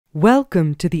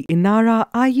Welcome to the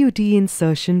Inara IUD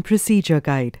Insertion Procedure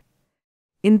Guide.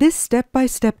 In this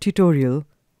step-by-step tutorial,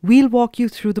 we'll walk you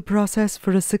through the process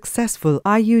for a successful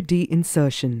IUD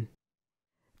insertion.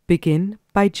 Begin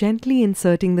by gently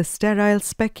inserting the sterile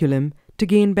speculum to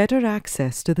gain better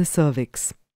access to the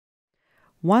cervix.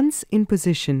 Once in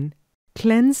position,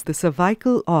 cleanse the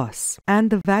cervical os and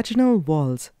the vaginal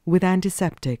walls with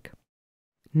antiseptic.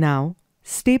 Now,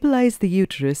 stabilize the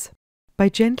uterus by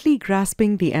gently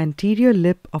grasping the anterior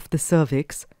lip of the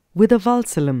cervix with a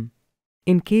valsalum.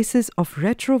 In cases of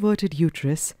retroverted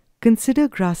uterus, consider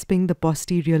grasping the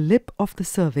posterior lip of the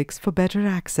cervix for better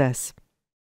access.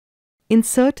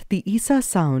 Insert the ISA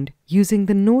sound using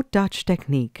the no-touch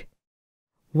technique.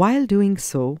 While doing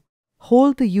so,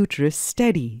 hold the uterus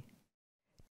steady.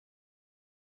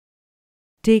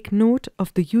 Take note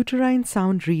of the uterine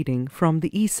sound reading from the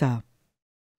ISA.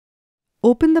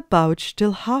 Open the pouch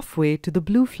till halfway to the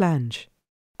blue flange.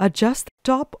 Adjust the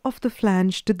top of the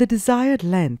flange to the desired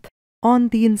length on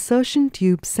the insertion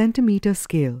tube centimeter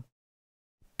scale.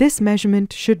 This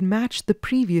measurement should match the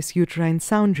previous uterine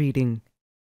sound reading.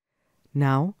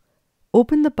 Now,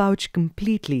 open the pouch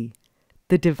completely.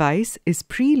 The device is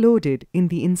preloaded in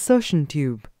the insertion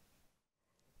tube.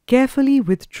 Carefully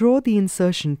withdraw the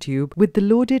insertion tube with the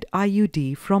loaded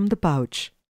IUD from the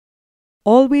pouch.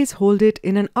 Always hold it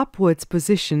in an upwards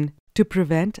position to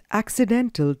prevent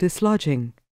accidental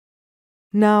dislodging.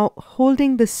 Now,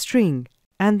 holding the string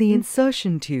and the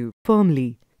insertion tube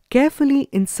firmly, carefully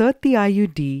insert the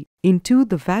IUD into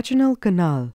the vaginal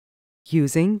canal.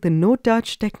 Using the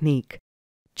no-touch technique,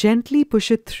 gently push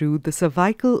it through the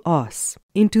cervical os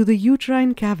into the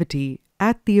uterine cavity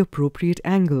at the appropriate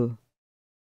angle.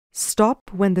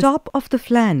 Stop when the top of the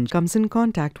flange comes in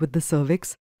contact with the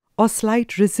cervix or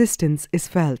slight resistance is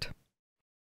felt.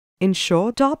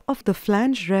 Ensure top of the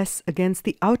flange rests against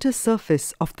the outer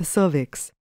surface of the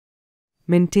cervix.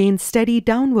 Maintain steady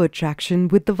downward traction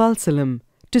with the valsalum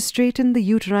to straighten the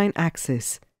uterine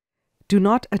axis. Do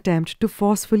not attempt to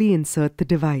forcefully insert the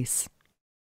device.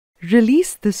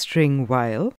 Release the string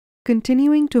while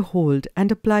continuing to hold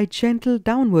and apply gentle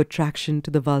downward traction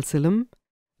to the valsalum.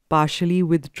 Partially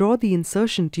withdraw the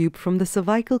insertion tube from the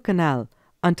cervical canal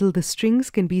until the strings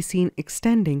can be seen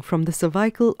extending from the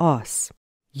cervical os.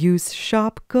 Use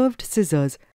sharp curved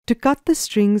scissors to cut the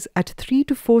strings at 3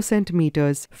 to 4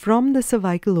 centimeters from the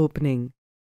cervical opening.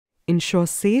 Ensure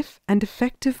safe and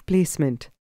effective placement.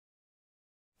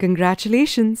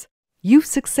 Congratulations! You've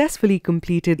successfully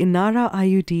completed Inara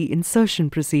IUD insertion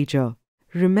procedure.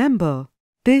 Remember,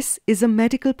 this is a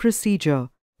medical procedure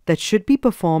that should be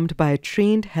performed by a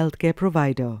trained healthcare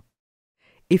provider.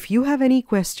 If you have any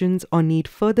questions or need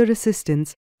further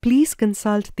assistance, please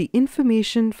consult the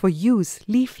Information for Use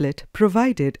leaflet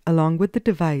provided along with the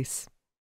device.